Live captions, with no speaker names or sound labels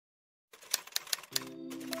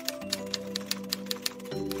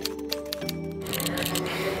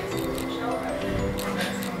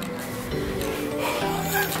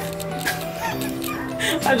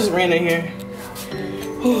I just ran in here.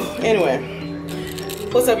 Anyway,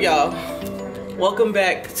 what's up, y'all? Welcome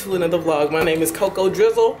back to another vlog. My name is Coco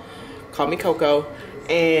Drizzle. Call me Coco.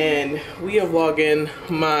 And we are vlogging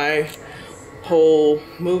my whole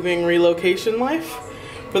moving relocation life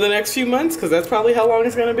for the next few months, because that's probably how long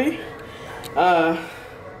it's gonna be. I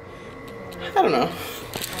don't know.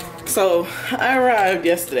 So I arrived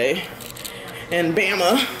yesterday in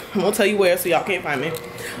Bama. I won't tell you where so y'all can't find me.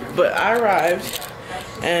 But I arrived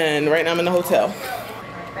and right now I'm in the hotel.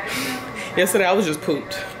 Yesterday I was just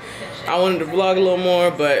pooped. I wanted to vlog a little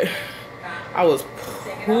more, but I was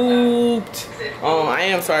pooped. I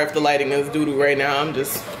am sorry if the lighting is doo-doo right now.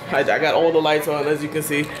 I got all the lights on, as you can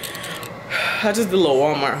see. I just did a little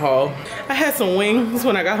Walmart haul. I had some wings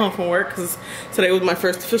when I got home from work because today was my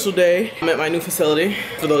first official day. I'm at my new facility.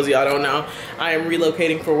 For those of y'all don't know, I am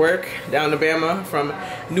relocating for work down to Bama from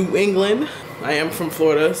New England. I am from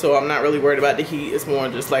Florida, so I'm not really worried about the heat. It's more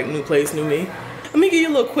just like new place, new me. Let me give you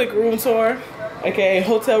a little quick room tour, aka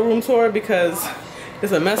hotel room tour, because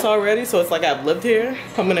it's a mess already, so it's like I've lived here.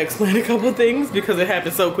 I'm gonna explain a couple things because it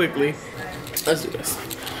happened so quickly. Let's do this.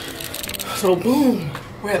 So boom,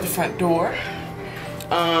 we're at the front door.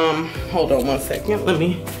 Hold on one second. Let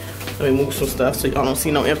me move some stuff so y'all don't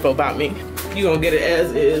see no info about me. You gonna get it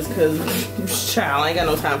as is, cause child, I ain't got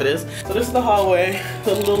no time for this. So this is the hallway.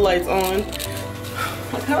 The little lights on.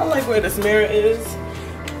 I kinda like where this mirror is.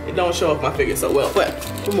 It don't show off my figure so well, but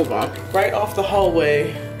we'll move on. Right off the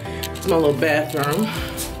hallway is my little bathroom.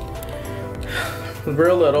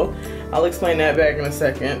 Real little. I'll explain that back in a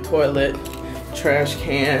second. Toilet, trash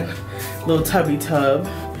can, little tubby tub.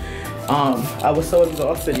 I was so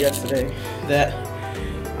exhausted yesterday that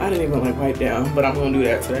I didn't even like wipe down, but I'm gonna do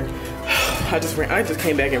that today. I just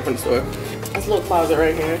came back in from the store. This little closet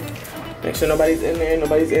right here. Make sure nobody's in there.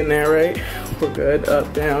 Nobody's in there, right? We're good.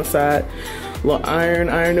 Up, down, side. Little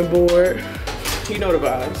ironing board. You know the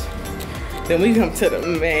vibes. Then we come to the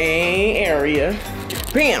main area.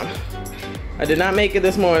 Bam! I did not make it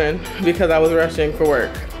this morning because I was rushing for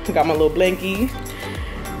work. I got my little blankie.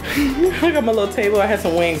 I got my little table. I had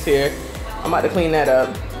some wings here. I'm about to clean that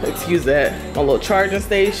up. Excuse that. My little charging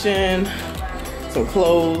station. Some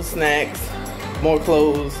clothes, snacks, more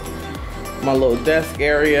clothes. My little desk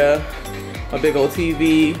area. A big old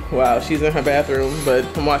TV. Wow, she's in her bathroom, but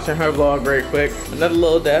I'm watching her vlog very quick. Another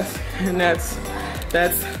little desk, and that's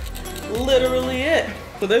literally it.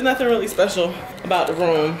 So there's nothing really special about the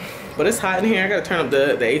room, but it's hot in here. I gotta turn up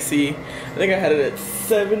the AC. I think I had it at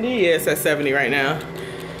 70. Yeah, it's at 70 right now.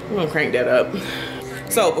 I'm gonna crank that up.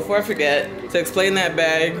 So before I forget, to explain that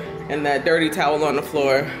bag and that dirty towel on the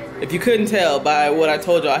floor, if you couldn't tell by what I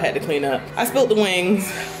told you I had to clean up, I spilled the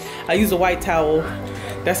wings. I used a white towel.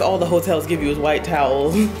 That's all the hotels give you is white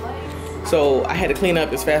towels. So I had to clean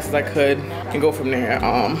up as fast as I could and go from there.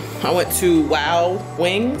 I went to Wow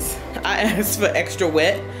Wings. I asked for extra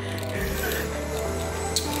wet.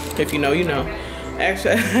 If you know, you know.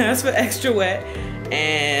 Actually, I asked for extra wet,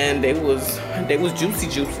 and they was juicy.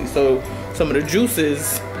 So some of the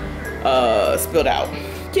juices spilled out.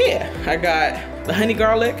 Yeah, I got the honey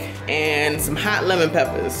garlic and some hot lemon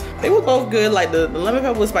peppers. They were both good. Like the lemon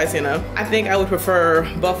pepper was spicy enough. I think I would prefer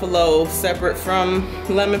buffalo separate from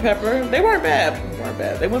lemon pepper. They weren't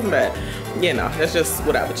bad. They wasn't bad. You know, that's just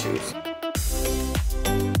what I would choose.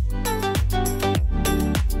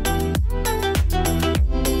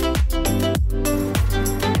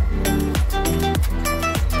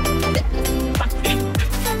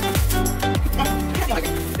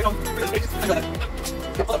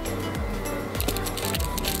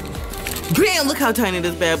 Bam! Look how tiny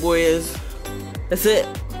this bad boy is. That's it.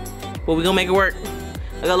 But we gonna make it work.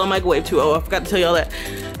 I got a little microwave too. Oh, I forgot to tell y'all that.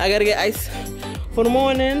 I gotta get ice for the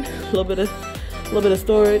morning. A little bit of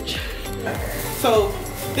storage. So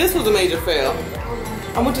this was a major fail.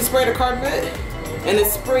 I went to spray the carpet and it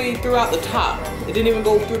sprayed throughout the top. It didn't even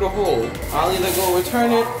go through the hole. I'll either go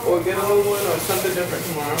return it or get a new one or something different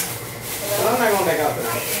tomorrow. But I'm not going back out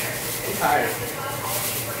tonight. I'm tired.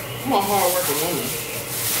 I'm a hard working woman.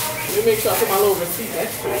 Let me make sure I put my little receipt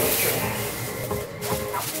next to it.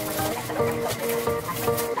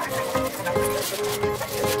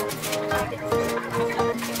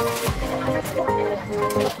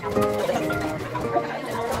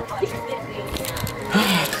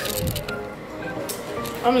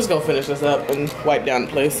 I'm just gonna finish this up and wipe down the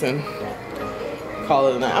place and call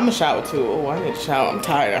it a night. I'm gonna shower too. Oh, I need to shower. I'm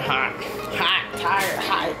tired and hot.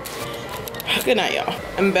 Good night, y'all.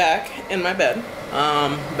 I'm back in my bed.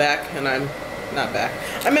 Back and I'm not back.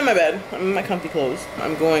 I'm in my bed. I'm in my comfy clothes.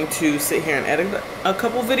 I'm going to sit here and edit a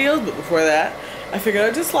couple videos, but before that, I figured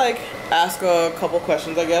I'd just like ask a couple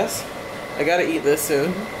questions, I guess. I gotta eat this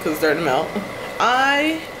soon because it's starting to melt.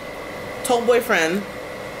 I told boyfriend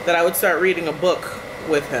that I would start reading a book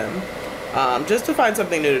with him, just to find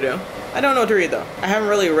something new to do. I don't know what to read though. I haven't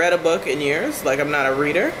really read a book in years. Like, I'm not a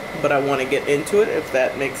reader, but I want to get into it, if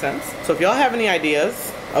that makes sense. So if y'all have any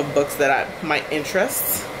ideas of books that might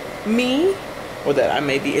interest me, or that I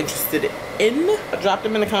may be interested in, drop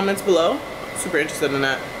them in the comments below. Super interested in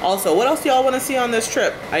that. Also, what else do y'all want to see on this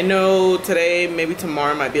trip? I know today, maybe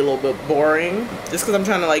tomorrow might be a little bit boring, just because I'm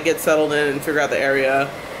trying to like get settled in and figure out the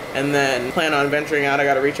area, and then plan on venturing out. I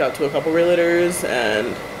got to reach out to a couple realtors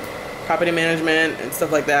and property management and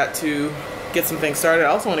stuff like that to get some things started. I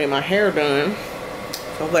also want to get my hair done,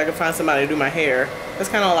 so hopefully I can find somebody to do my hair. That's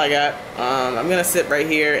kind of all I got. I'm gonna sit right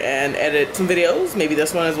here and edit some videos, maybe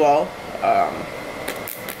this one as well,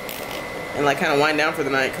 and like kind of wind down for the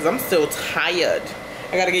night because I'm still tired.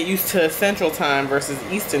 I gotta get used to Central Time versus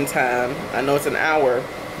Eastern Time. I know it's an hour,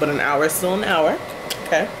 but an hour is still an hour.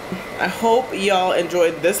 Okay. I hope y'all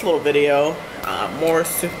enjoyed this little video. More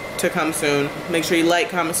to come soon. Make sure you like,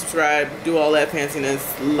 comment, subscribe, do all that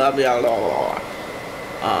fanciness. Love y'all.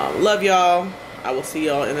 Love y'all. I will see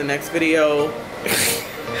y'all in the next video.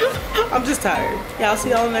 I'm just tired. Yeah, I'll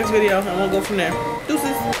see y'all in the next video and we'll go from there.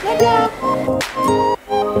 Deuces. Love y'all.